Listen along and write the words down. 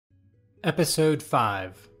Episode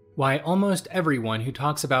 5: Why Almost Everyone Who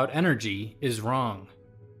Talks About Energy is Wrong.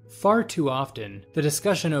 Far too often, the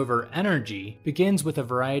discussion over energy begins with a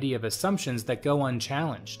variety of assumptions that go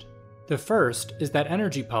unchallenged. The first is that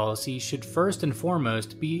energy policy should first and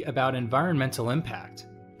foremost be about environmental impact.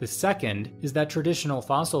 The second is that traditional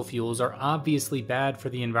fossil fuels are obviously bad for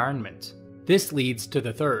the environment. This leads to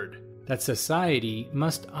the third, that society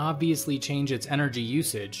must obviously change its energy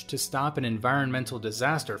usage to stop an environmental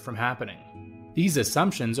disaster from happening. These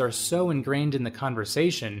assumptions are so ingrained in the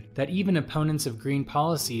conversation that even opponents of green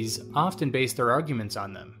policies often base their arguments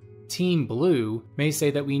on them. Team Blue may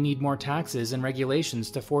say that we need more taxes and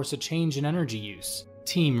regulations to force a change in energy use.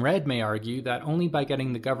 Team Red may argue that only by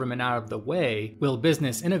getting the government out of the way will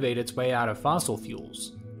business innovate its way out of fossil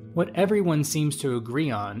fuels. What everyone seems to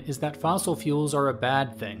agree on is that fossil fuels are a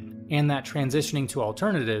bad thing, and that transitioning to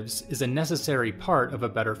alternatives is a necessary part of a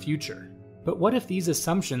better future. But what if these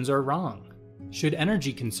assumptions are wrong? Should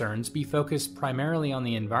energy concerns be focused primarily on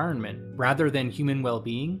the environment rather than human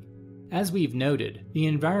well-being? As we've noted, the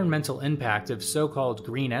environmental impact of so-called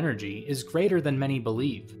green energy is greater than many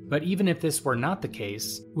believe. But even if this were not the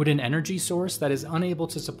case, would an energy source that is unable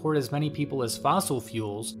to support as many people as fossil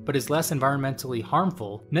fuels, but is less environmentally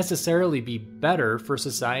harmful, necessarily be better for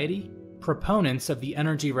society? Proponents of the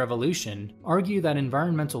energy revolution argue that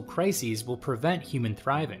environmental crises will prevent human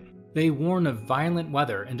thriving. They warn of violent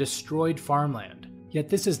weather and destroyed farmland. Yet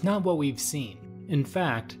this is not what we've seen. In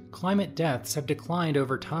fact, climate deaths have declined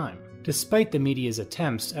over time, despite the media's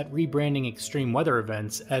attempts at rebranding extreme weather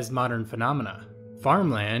events as modern phenomena.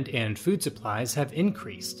 Farmland and food supplies have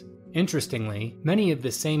increased. Interestingly, many of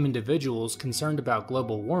the same individuals concerned about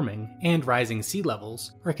global warming and rising sea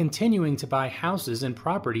levels are continuing to buy houses and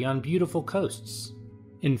property on beautiful coasts.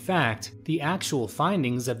 In fact, the actual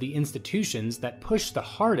findings of the institutions that push the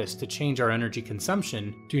hardest to change our energy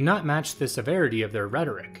consumption do not match the severity of their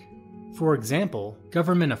rhetoric. For example,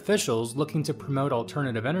 government officials looking to promote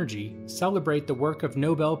alternative energy celebrate the work of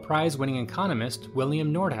Nobel Prize-winning economist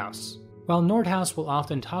William Nordhaus. While Nordhaus will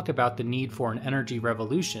often talk about the need for an energy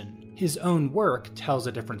revolution, his own work tells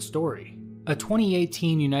a different story. A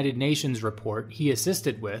 2018 United Nations report he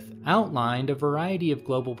assisted with outlined a variety of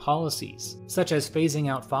global policies, such as phasing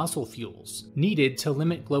out fossil fuels, needed to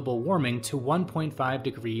limit global warming to 1.5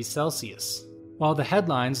 degrees Celsius. While the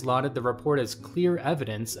headlines lauded the report as clear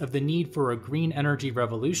evidence of the need for a green energy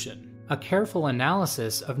revolution, a careful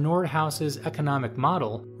analysis of Nordhaus's economic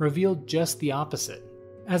model revealed just the opposite.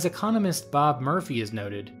 As economist Bob Murphy has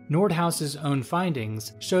noted, Nordhaus's own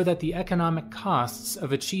findings show that the economic costs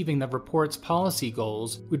of achieving the report's policy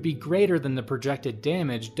goals would be greater than the projected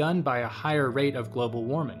damage done by a higher rate of global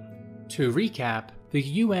warming. To recap,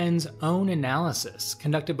 the UN's own analysis,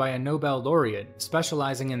 conducted by a Nobel laureate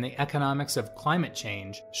specializing in the economics of climate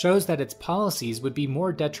change, shows that its policies would be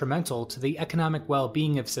more detrimental to the economic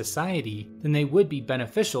well-being of society than they would be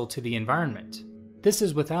beneficial to the environment. This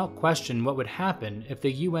is without question what would happen if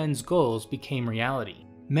the UN's goals became reality.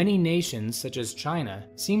 Many nations, such as China,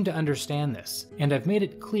 seem to understand this, and have made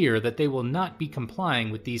it clear that they will not be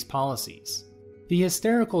complying with these policies. The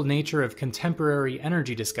hysterical nature of contemporary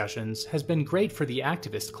energy discussions has been great for the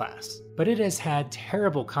activist class, but it has had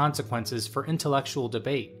terrible consequences for intellectual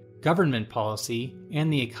debate, government policy,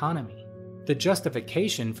 and the economy. The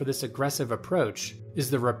justification for this aggressive approach is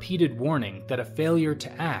the repeated warning that a failure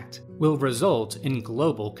to act will result in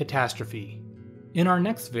global catastrophe. In our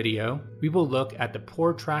next video, we will look at the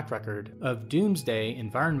poor track record of doomsday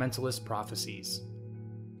environmentalist prophecies.